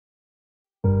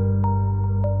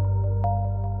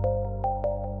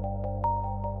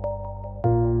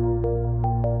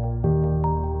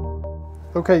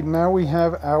Okay, now we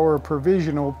have our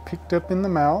provisional picked up in the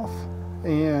mouth,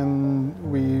 and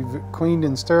we've cleaned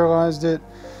and sterilized it.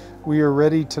 We are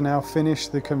ready to now finish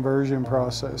the conversion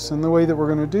process. And the way that we're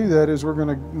going to do that is we're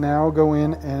going to now go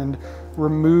in and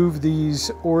remove these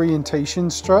orientation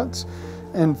struts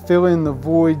and fill in the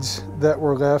voids that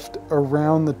were left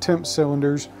around the temp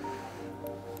cylinders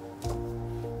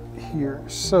here.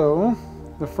 So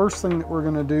the first thing that we're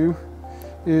going to do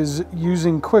is,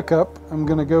 using Quick Up, I'm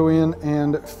going to go in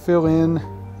and fill in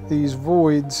these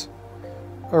voids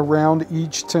around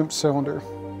each temp cylinder.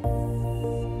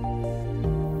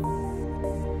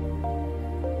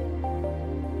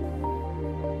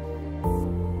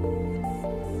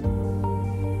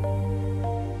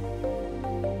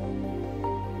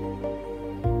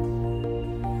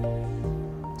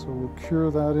 So we'll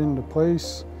cure that into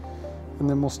place, and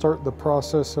then we'll start the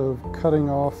process of cutting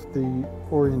off the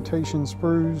orientation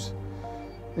sprues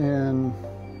and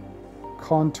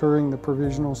contouring the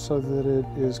provisional so that it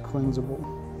is cleansable.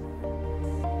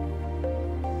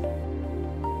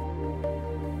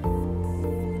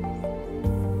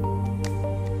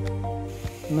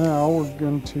 Now we're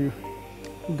going to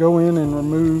go in and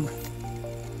remove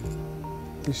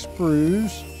the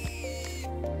sprues.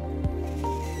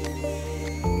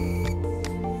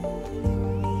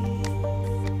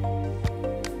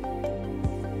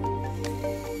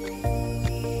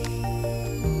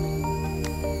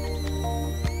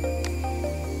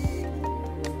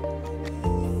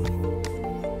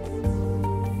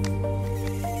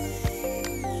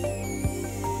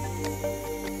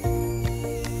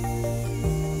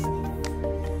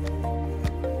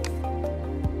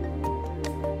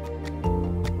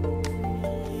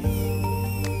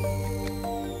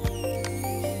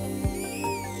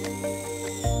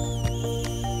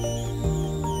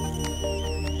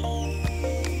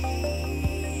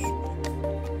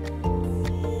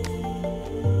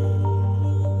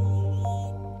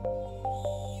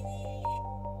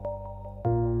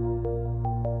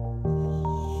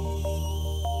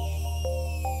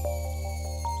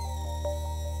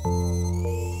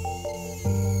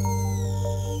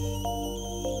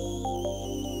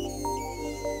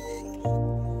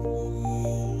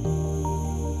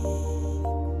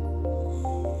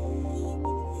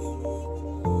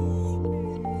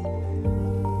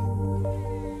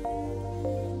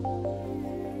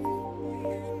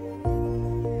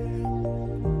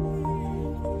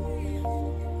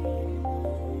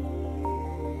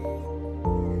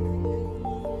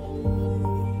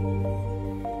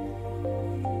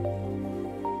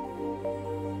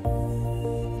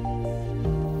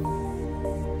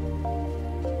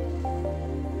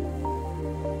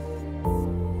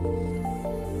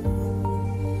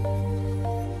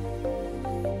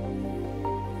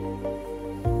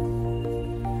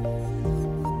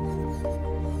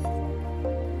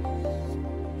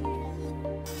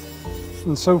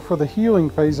 And so for the healing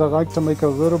phase, I like to make a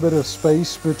little bit of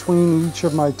space between each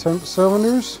of my temp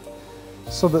cylinders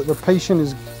so that the patient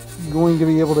is going to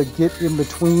be able to get in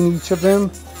between each of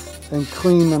them and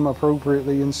clean them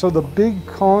appropriately. And so the big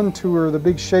contour, the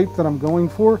big shape that I'm going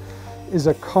for is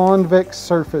a convex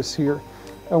surface here.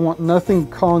 I want nothing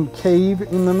concave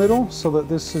in the middle so that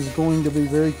this is going to be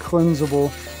very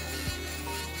cleansable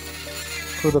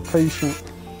for the patient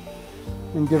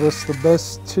and give us the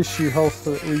best tissue health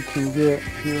that we can get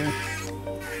here.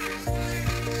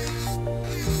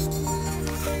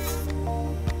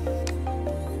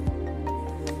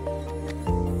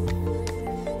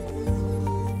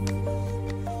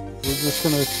 We're just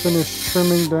going to finish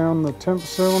trimming down the temp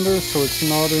cylinder so it's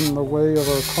not in the way of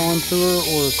our contour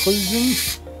or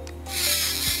occlusion.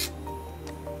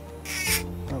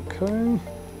 Okay,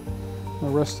 the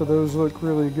rest of those look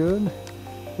really good.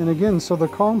 And again, so the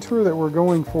contour that we're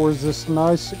going for is this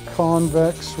nice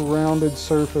convex rounded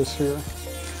surface here.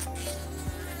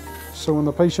 So when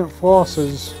the patient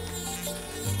flosses,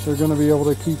 they're going to be able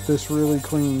to keep this really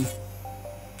clean.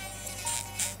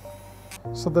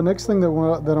 So the next thing that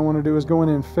I want to do is go in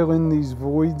and fill in these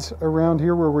voids around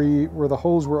here where the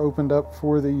holes were opened up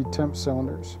for the temp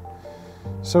cylinders.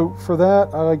 So for that,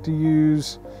 I like to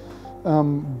use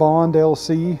Bond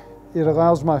LC. It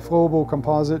allows my flowable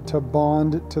composite to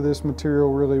bond to this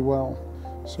material really well.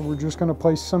 So we're just going to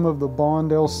place some of the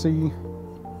Bond LC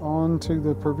onto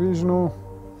the provisional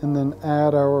and then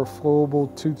add our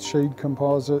flowable tooth shade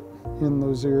composite in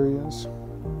those areas.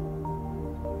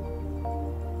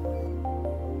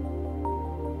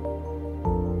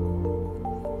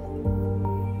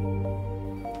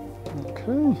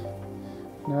 Okay,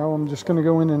 now I'm just going to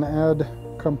go in and add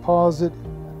composite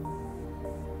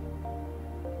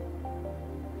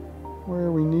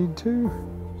where we need to.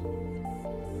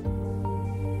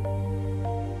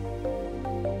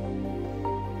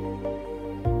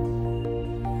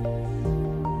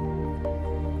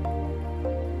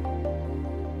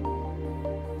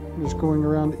 just going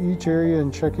around each area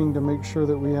and checking to make sure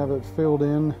that we have it filled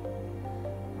in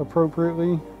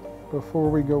appropriately before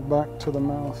we go back to the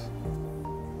mouth.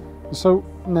 So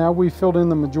now we filled in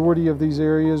the majority of these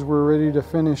areas. We're ready to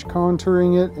finish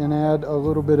contouring it and add a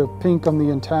little bit of pink on the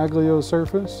intaglio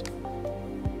surface.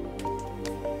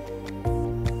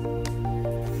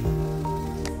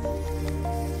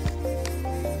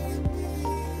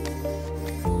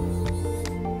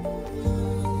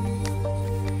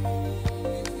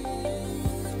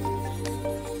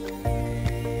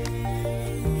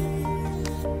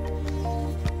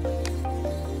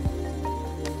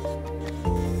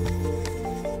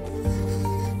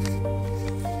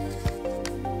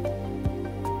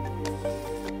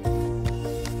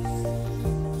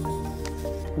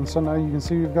 And so now you can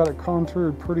see we've got it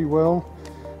contoured pretty well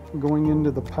going into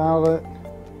the palate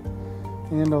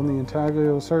and on the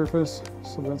intaglio surface.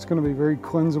 So that's going to be very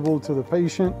cleansable to the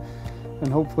patient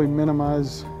and hopefully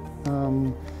minimize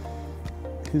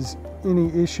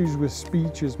any issues with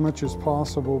speech as much as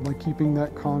possible by keeping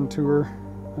that contour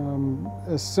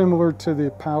as similar to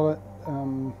the palate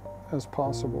as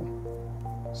possible.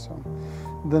 So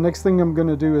the next thing I'm going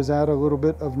to do is add a little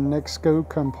bit of Nexco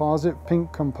composite,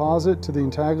 pink composite, to the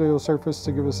intaglio surface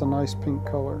to give us a nice pink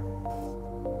color.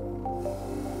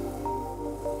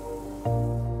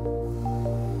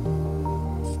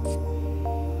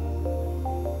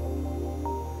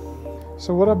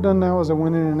 So what I've done now is I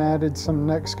went in and added some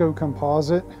Nexco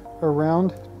composite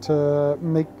around to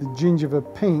make the gingiva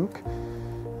pink.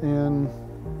 And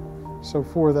so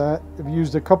for that, I've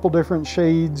used a couple different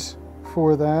shades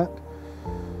for that,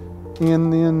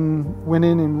 and then went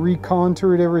in and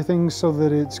recontoured everything so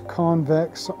that it's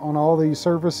convex on all these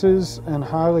surfaces and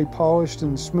highly polished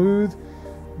and smooth,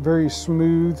 very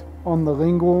smooth on the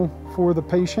lingual for the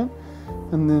patient.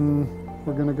 And then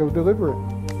we're going to go deliver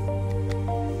it.